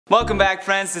Welcome back,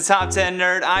 friends, to Top 10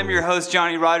 Nerd. I'm your host,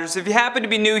 Johnny Rogers. If you happen to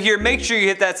be new here, make sure you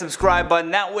hit that subscribe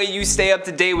button. That way you stay up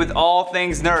to date with all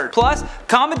things nerd. Plus,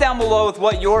 comment down below with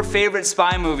what your favorite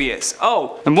spy movie is.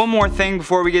 Oh, and one more thing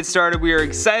before we get started. We are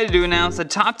excited to announce that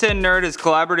Top 10 Nerd has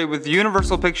collaborated with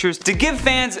Universal Pictures to give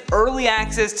fans early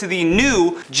access to the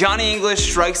new Johnny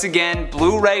English Strikes Again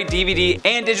Blu-ray, DVD,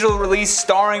 and digital release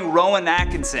starring Rowan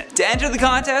Atkinson. To enter the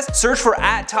contest, search for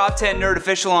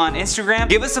 @Top10NerdOfficial on Instagram.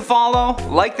 Give us a follow,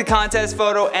 like the contest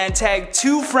photo, and tag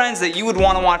 2 friends that you would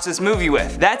want to watch this movie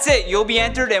with. That's it, you'll be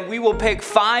entered and we will pick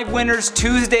 5 winners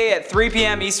Tuesday at 3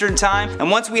 p.m. Eastern Time.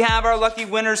 And once we have our lucky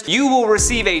winners, you will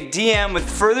receive a DM with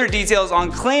further details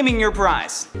on claiming your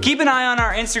prize. Keep an eye on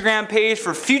our Instagram page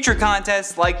for future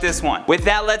contests like this one. With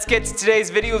that, let's get to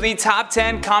today's video, the Top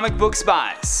 10 Comic Book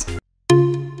Spies.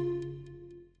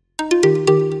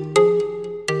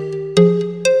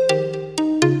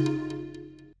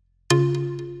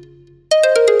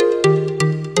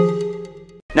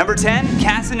 Number 10,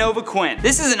 Casanova Quinn.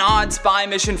 This is an odd spy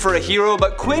mission for a hero,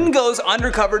 but Quinn goes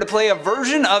undercover to play a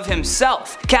version of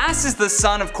himself. Cass is the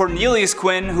son of Cornelius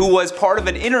Quinn, who was part of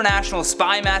an international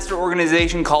spy master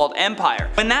organization called Empire.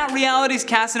 In that reality,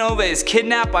 Casanova is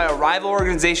kidnapped by a rival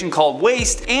organization called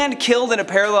Waste and killed in a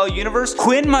parallel universe.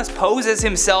 Quinn must pose as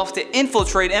himself to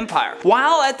infiltrate Empire,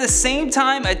 while at the same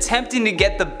time attempting to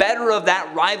get the better of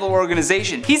that rival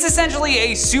organization. He's essentially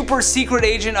a super secret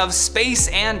agent of space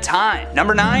and time.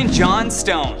 Number 9, John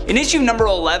Stone. In issue number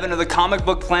 11 of the comic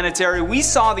book Planetary, we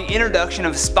saw the introduction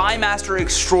of Spy Master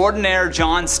Extraordinaire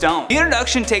John Stone. The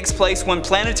introduction takes place when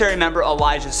Planetary member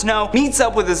Elijah Snow meets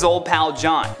up with his old pal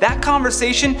John. That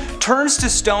conversation turns to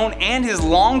Stone and his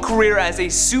long career as a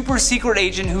super secret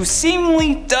agent who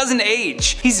seemingly doesn't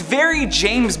age. He's very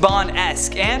James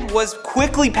Bond-esque and was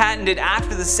quickly patented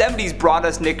after the 70s brought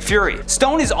us Nick Fury.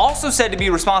 Stone is also said to be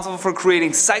responsible for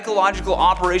creating psychological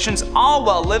operations, all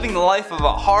while living the life of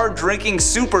a hard-drinking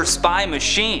super spy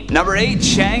machine. Number 8,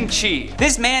 Shang-Chi.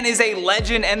 This man is a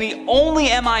legend and the only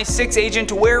MI6 agent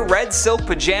to wear red silk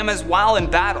pajamas while in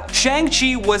battle.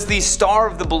 Shang-Chi was the star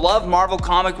of the beloved Marvel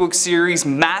comic book series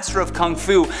Master of Kung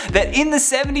Fu that in the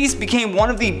 70s became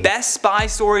one of the best spy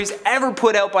stories ever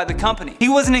put out by the company. He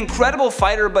was an incredible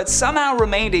fighter but somehow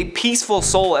remained a peaceful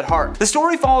soul at heart. The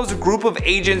story follows a group of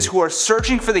agents who are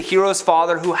searching for the hero's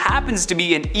father, who happens to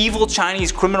be an evil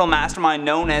Chinese criminal mastermind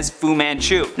known as Fu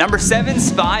Manchu. Number 7,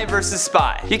 Spy vs.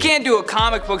 Spy. You can't do a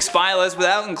comic book spy list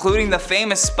without including the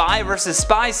famous Spy vs.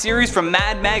 Spy series from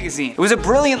Mad Magazine. It was a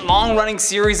brilliant long-running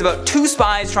series about 2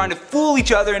 spies trying to fool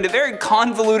each other into very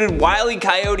convoluted Wile E.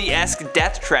 Coyote-esque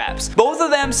death traps. Both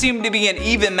of them seem to be an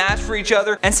even match for each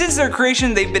other, and since their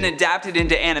creation they've been adapted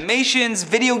into animations,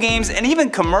 video games, and even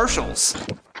commercials.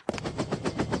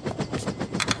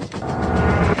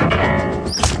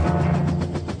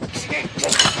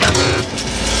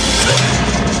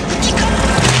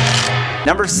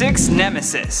 Number 6,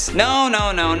 Nemesis. No,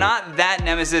 not that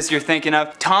Nemesis you're thinking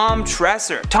of. Tom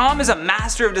Tresser. Tom is a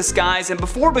master of disguise, and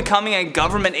before becoming a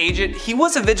government agent, he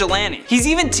was a vigilante. He's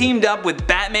even teamed up with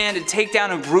Batman to take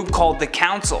down a group called the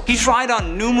Council. He tried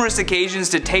on numerous occasions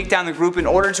to take down the group in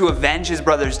order to avenge his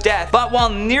brother's death, but while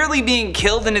nearly being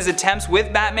killed in his attempts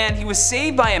with Batman, he was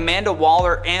saved by Amanda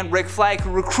Waller and Rick Flag,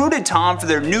 who recruited Tom for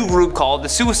their new group called the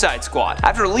Suicide Squad.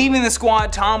 After leaving the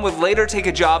squad, Tom would later take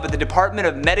a job at the Department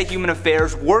of Metahuman Affairs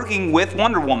working with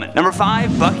Wonder Woman. Number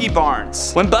 5, Bucky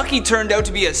Barnes. When Bucky turned out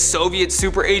to be a Soviet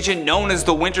super agent known as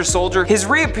the Winter Soldier, his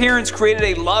reappearance created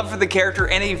a love for the character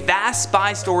and a vast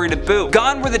spy story to boot.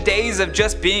 Gone were the days of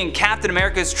just being Captain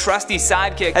America's trusty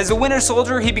sidekick. As the Winter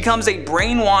Soldier, he becomes a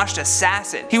brainwashed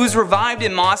assassin. He was revived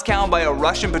in Moscow by a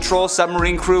Russian patrol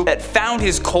submarine crew that found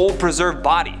his cold preserved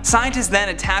body. Scientists then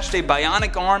attached a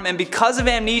bionic arm, and because of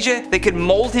amnesia, they could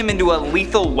mold him into a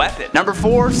lethal weapon. Number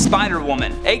 4,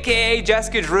 Spider-Woman. AKA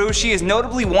Jessica Drew, she is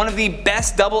notably one of the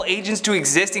best double agents to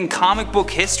exist in comic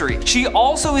book history. She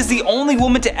also is the only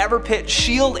woman to ever pit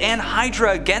S.H.I.E.L.D. and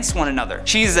Hydra against one another.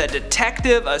 She's a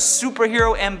detective, a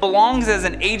superhero, and belongs as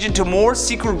an agent to more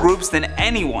secret groups than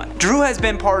anyone. Drew has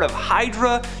been part of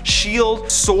Hydra, S.H.I.E.L.D.,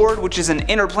 SWORD, which is an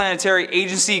interplanetary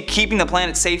agency keeping the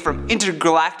planet safe from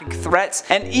intergalactic threats,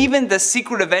 and even the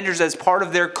Secret Avengers as part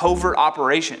of their covert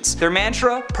operations. Their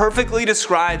mantra perfectly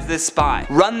describes this spy: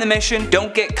 run the mission,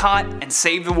 don't get caught, front and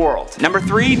save the world. Number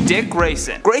 3. Dick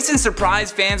Grayson. Grayson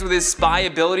surprised fans with his spy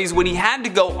abilities when he had to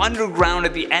go underground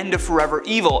at the end of Forever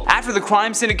Evil after the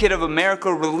crime syndicate of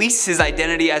America released his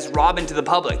identity as Robin to the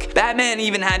public. Batman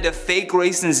even had to fake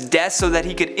Grayson's death so that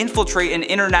he could infiltrate an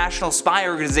international spy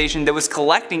organization that was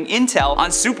collecting intel on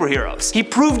superheroes. He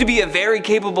proved to be a very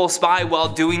capable spy while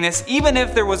doing this, even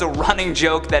if there was a running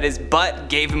joke that his butt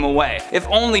gave him away. If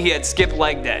only he had skipped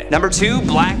leg day. Number 2.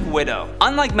 Black Widow.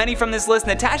 Unlike many from this list,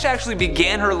 Natasha actually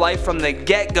began her life from the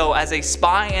get-go as a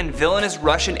spy and villainous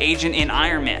Russian agent in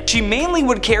Iron Man. She mainly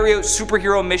would carry out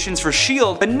superhero missions for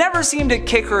S.H.I.E.L.D., but never seemed to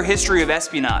kick her history of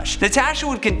espionage. Natasha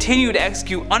would continue to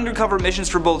execute undercover missions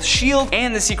for both S.H.I.E.L.D.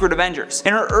 and the Secret Avengers.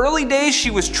 In her early days,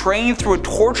 she was trained through a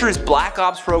torturous Black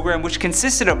Ops program which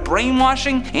consisted of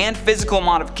brainwashing and physical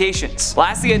modifications.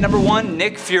 Lastly, at number 1,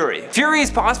 Nick Fury. Fury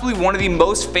is possibly one of the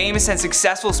most famous and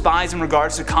successful spies in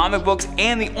regards to comic books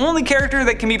and the only character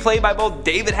that can be played by both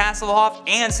David Hasselhoff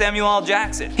and Samuel L.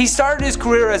 Jackson. He started his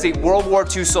career as a World War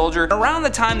II soldier, and around the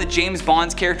time that James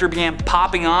Bond's character began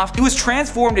popping off, he was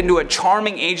transformed into a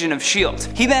charming agent of S.H.I.E.L.D.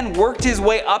 He then worked his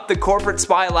way up the corporate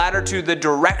spy ladder to the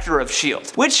director of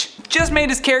S.H.I.E.L.D., which just made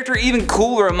his character even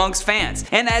cooler amongst fans,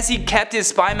 and as he kept his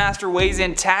spy master ways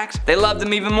intact, they loved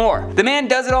him even more. The man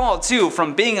does it all too,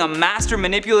 from being a master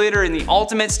manipulator in the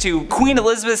Ultimates to Queen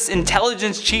Elizabeth's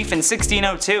intelligence chief in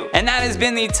 1602. And that has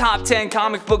been the top 10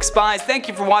 comic book spies. Thank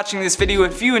you for watching this video.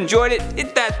 If you enjoyed it,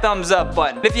 hit that thumbs up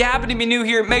button. If you happen to be new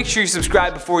here, make sure you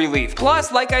subscribe before you leave.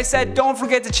 Plus, like I said, don't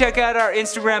forget to check out our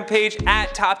Instagram page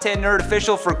at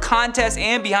Top10NerdOfficial for contests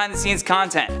and behind the scenes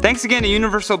content. Thanks again to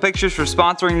Universal Pictures for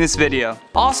sponsoring this video.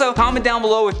 Also, comment down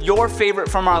below with your favorite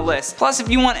from our list. Plus, if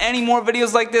you want any more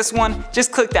videos like this one,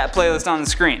 just click that playlist on the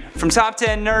screen. From Top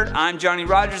 10 Nerd, I'm Johnny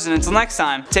Rogers, and until next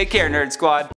time, take care, Nerd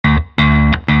Squad.